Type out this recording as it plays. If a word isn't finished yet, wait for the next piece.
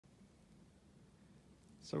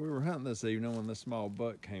So we were hunting this evening when this small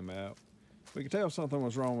buck came out. We could tell something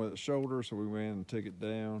was wrong with its shoulder, so we went and took it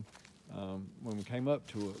down. When we came up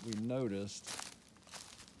to it, we noticed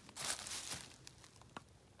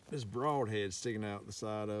this broadhead sticking out the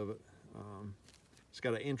side of it. It's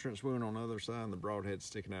got an entrance wound on the other side and the broadhead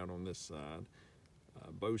sticking out on this side.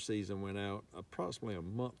 Bow season went out approximately a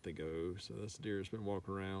month ago, so this deer's been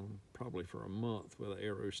walking around probably for a month with an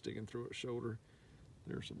arrow sticking through its shoulder.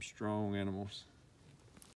 They're some strong animals.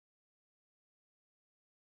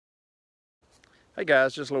 Hey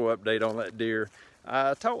guys, just a little update on that deer.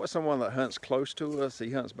 I talked with someone that hunts close to us.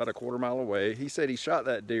 He hunts about a quarter mile away. He said he shot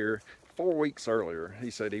that deer 4 weeks earlier.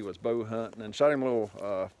 He said he was bow hunting and shot him a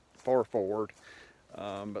little far forward,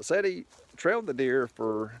 but said he trailed the deer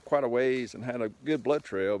for quite a ways and had a good blood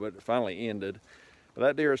trail, but it finally ended. But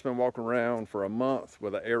that deer has been walking around for a month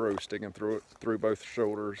with an arrow sticking through it, through both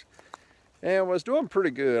shoulders, and was doing pretty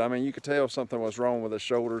good. I mean, you could tell something was wrong with his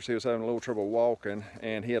shoulders. He was having a little trouble walking,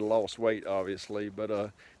 and he had lost weight, obviously,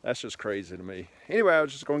 but that's just crazy to me. Anyway, I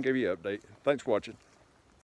was just going to give you an update. Thanks for watching.